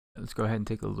let's go ahead and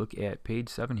take a look at page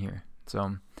 7 here.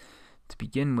 So to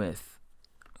begin with,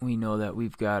 we know that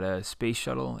we've got a space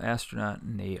shuttle astronaut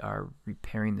and they are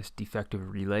repairing this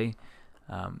defective relay.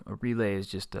 A relay is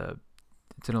just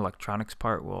it's an electronics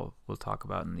part we'll talk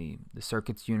about in the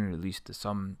circuits unit, at least to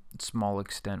some small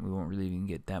extent. We won't really even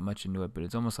get that much into it, but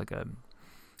it's almost like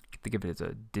think of it as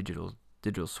a digital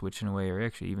switch in a way, or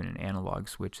actually even an analog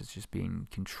switch that's just being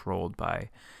controlled by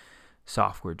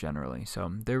software generally.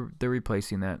 So they're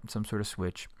replacing that, some sort of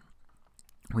switch.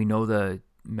 We know the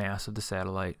mass of the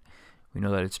satellite. We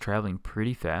know that it's traveling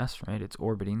pretty fast, right? It's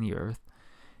orbiting the Earth.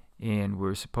 And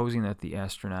we're supposing that the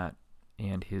astronaut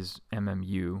and his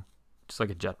MMU, just like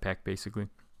a jetpack basically,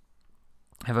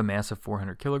 have a mass of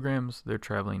 400 kilograms. They're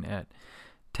traveling at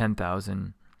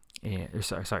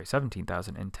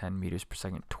 17,010 meters per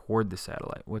second toward the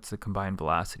satellite. What's the combined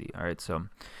velocity? All right, so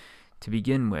to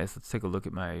begin with, let's take a look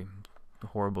at my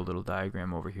horrible little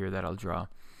diagram over here that I'll draw.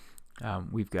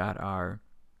 We've got our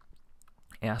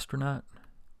astronaut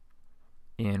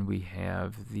and we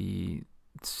have the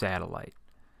satellite.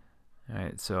 All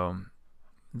right, so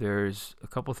there's a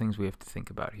couple things we have to think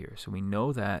about here. So we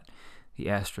know that the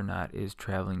astronaut is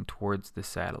traveling towards the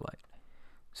satellite.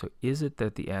 So is it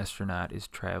that the astronaut is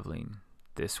traveling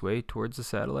this way towards the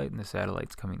satellite and the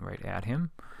satellite's coming right at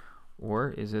him? Or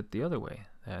is it the other way,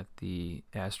 that the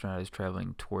astronaut is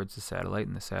traveling towards the satellite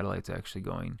and the satellite's actually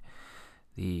going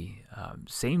the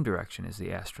same direction as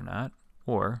the astronaut?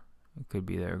 Or it could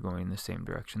be they're going in the same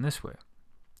direction this way.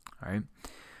 All right,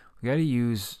 we got to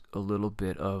use a little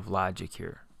bit of logic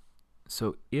here.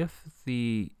 So if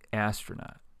the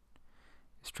astronaut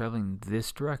is traveling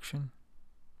this direction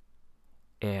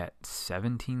at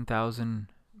 17,000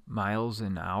 miles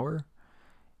an hour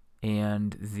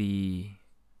and the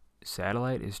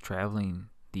satellite is traveling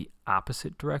the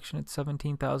opposite direction at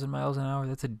 17,000 miles an hour,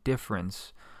 that's a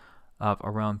difference of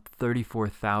around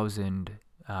 34,000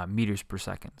 meters per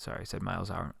second. Sorry, I said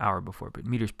miles hour before, but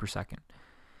meters per second.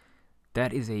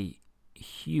 That is a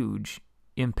huge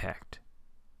impact.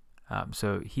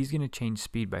 So he's going to change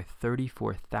speed by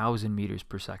 34,000 meters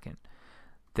per second.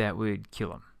 That would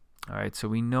kill him. All right, so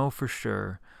we know for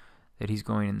sure that he's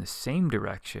going in the same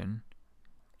direction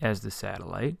as the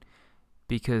satellite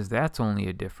because that's only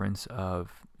a difference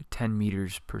of 10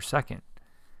 meters per second.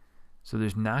 So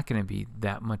there's not going to be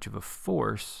that much of a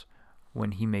force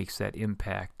when he makes that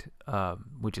impact,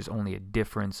 which is only a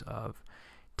difference of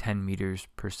 10 meters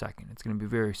per second. It's going to be a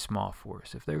very small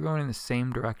force. If they're going in the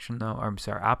same direction though, or I'm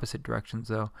sorry, opposite directions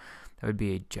though, that would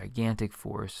be a gigantic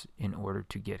force in order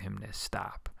to get him to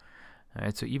stop. All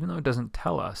right, so even though it doesn't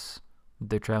tell us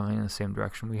they're traveling in the same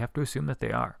direction, we have to assume that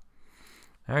they are.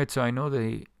 All right, so I know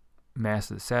the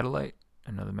mass of the satellite,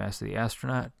 I know the mass of the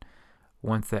astronaut.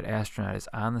 Once that astronaut is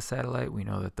on the satellite, we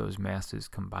know that those masses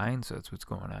combine, so that's what's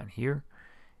going on here.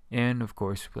 And of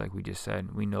course, like we just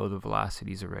said, we know the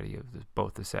velocities already of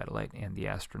both the satellite and the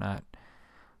astronaut.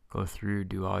 Go through,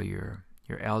 do all your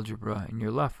algebra, and you're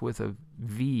left with a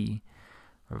v,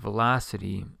 or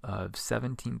velocity, of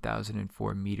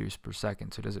 17,004 meters per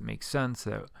second. So does it make sense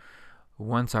that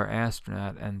once our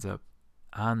astronaut ends up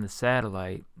on the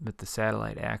satellite, that the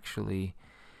satellite actually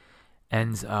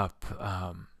ends up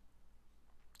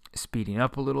speeding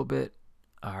up a little bit,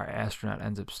 our astronaut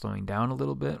ends up slowing down a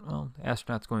little bit? Well, the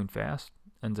astronaut's going fast,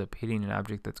 ends up hitting an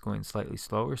object that's going slightly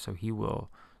slower, so he will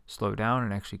slow down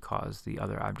and actually cause the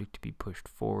other object to be pushed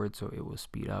forward, so it will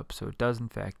speed up. So it does in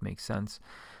fact make sense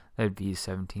that V is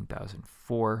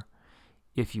 17,004.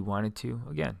 If you wanted to,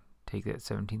 again, take that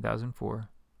 17,004,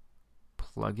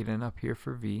 plug it in up here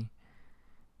for V.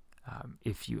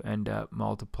 If you end up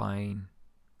multiplying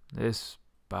this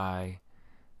by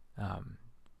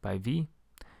V,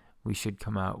 we should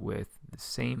come out with the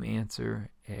same answer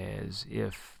as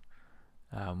if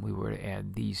we were to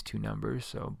add these two numbers.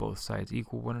 So both sides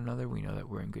equal one another. We know that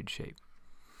we're in good shape.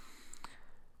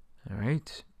 All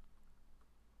right.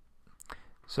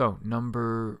 So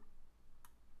number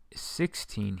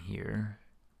 16 here,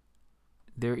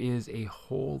 there is a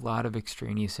whole lot of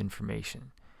extraneous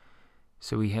information.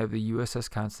 So we have the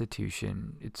USS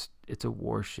Constitution. It's a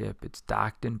warship. It's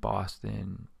docked in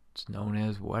Boston. It's known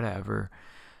as whatever.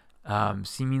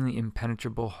 Seemingly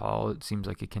impenetrable hull. It seems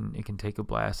like it can take a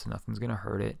blast and nothing's going to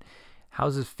hurt it.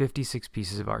 Houses 56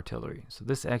 pieces of artillery. So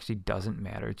this actually doesn't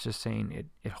matter. It's just saying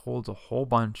it holds a whole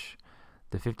bunch.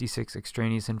 The 56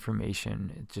 extraneous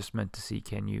information. It's just meant to see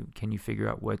can you figure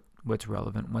out what's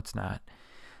relevant, what's not.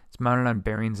 It's mounted on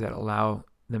bearings that allow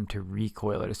them to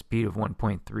recoil at a speed of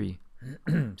 1.3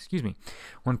 excuse me,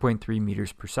 1.3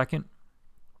 meters per second.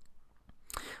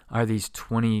 Are these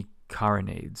 20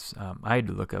 carronades? I had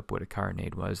to look up what a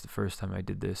carronade was the first time I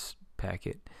did this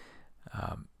packet.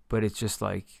 But it's just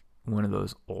like one of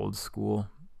those old school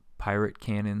pirate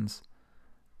cannons.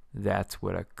 That's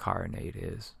what a carronade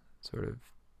is. Sort of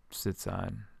sits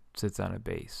on a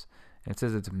base. And it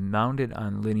says it's mounted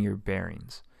on linear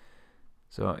bearings.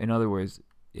 So in other words,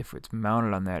 if it's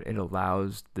mounted on that, it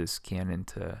allows this cannon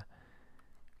to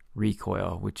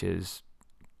recoil, which is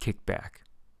kick back.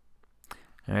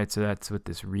 All right, so that's what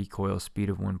this recoil speed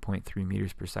of 1.3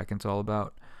 meters per second is all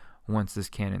about. Once this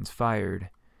cannon's fired,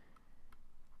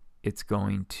 it's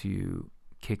going to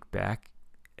kick back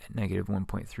at negative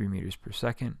 1.3 meters per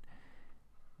second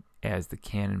as the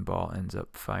cannonball ends up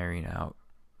firing out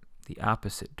the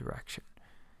opposite direction.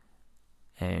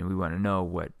 And we want to know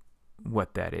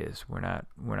what that is. We're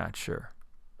not sure.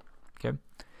 Okay?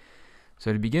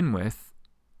 So to begin with,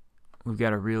 we've got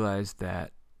to realize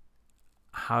that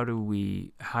how do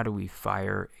we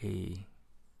fire a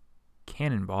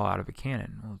cannonball out of a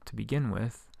cannon? Well, to begin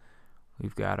with,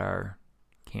 we've got our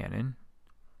cannon,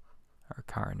 our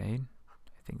carronade.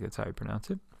 I think that's how you pronounce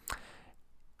it.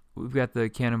 We've got the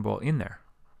cannonball in there.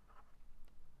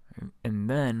 And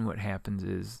then what happens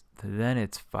is then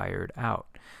it's fired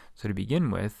out. So to begin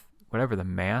with, whatever the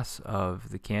mass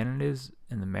of the cannon is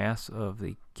and the mass of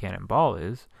the cannonball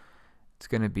is, it's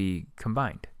going to be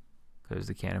combined because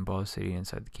the cannonball is sitting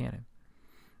inside the cannon.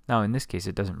 Now in this case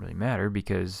it doesn't really matter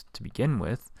because to begin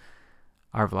with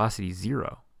our velocity is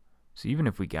 0. So even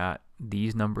if we got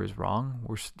these numbers wrong,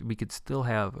 we could still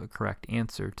have a correct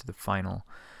answer to the final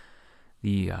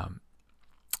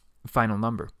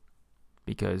number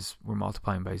because we're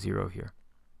multiplying by 0 here.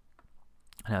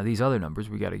 Now these other numbers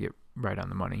we got to get right on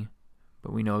the money,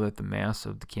 but we know that the mass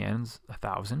of the cannon's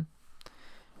 1,000.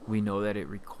 We know that it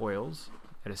recoils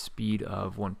at a speed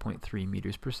of 1.3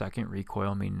 meters per second.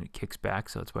 Recoil meaning it kicks back,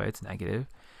 so that's why it's negative.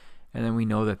 And then we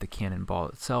know that the cannonball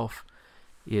itself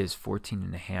is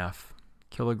 14.5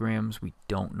 kilograms. We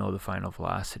don't know the final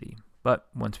velocity, but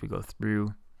once we go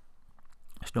through,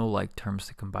 there's no like terms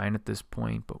to combine at this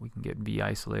point, but we can get V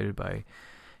isolated by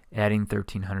adding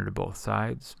 1,300 to both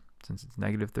sides since it's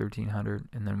negative 1,300,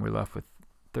 and then we're left with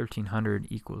 1,300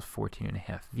 equals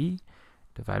 14.5 V.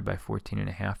 Divide by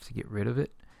 14.5 to get rid of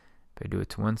it. If I do it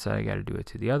to one side, I got to do it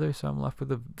to the other, so I'm left with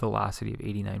a velocity of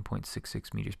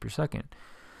 89.66 meters per second.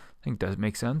 I think does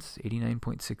make sense.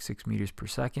 89.66 meters per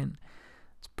second.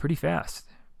 It's pretty fast,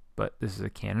 but this is a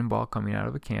cannonball coming out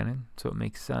of a cannon, so it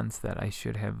makes sense that I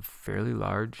should have fairly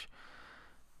large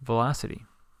velocity.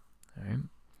 All right.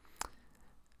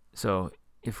 So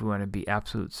if we want to be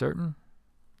absolute certain,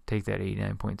 take that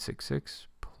 89.66,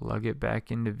 plug it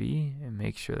back into V, and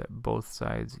make sure that both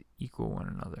sides equal one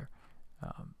another,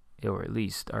 or at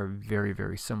least are very,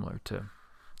 very similar to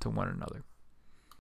one another.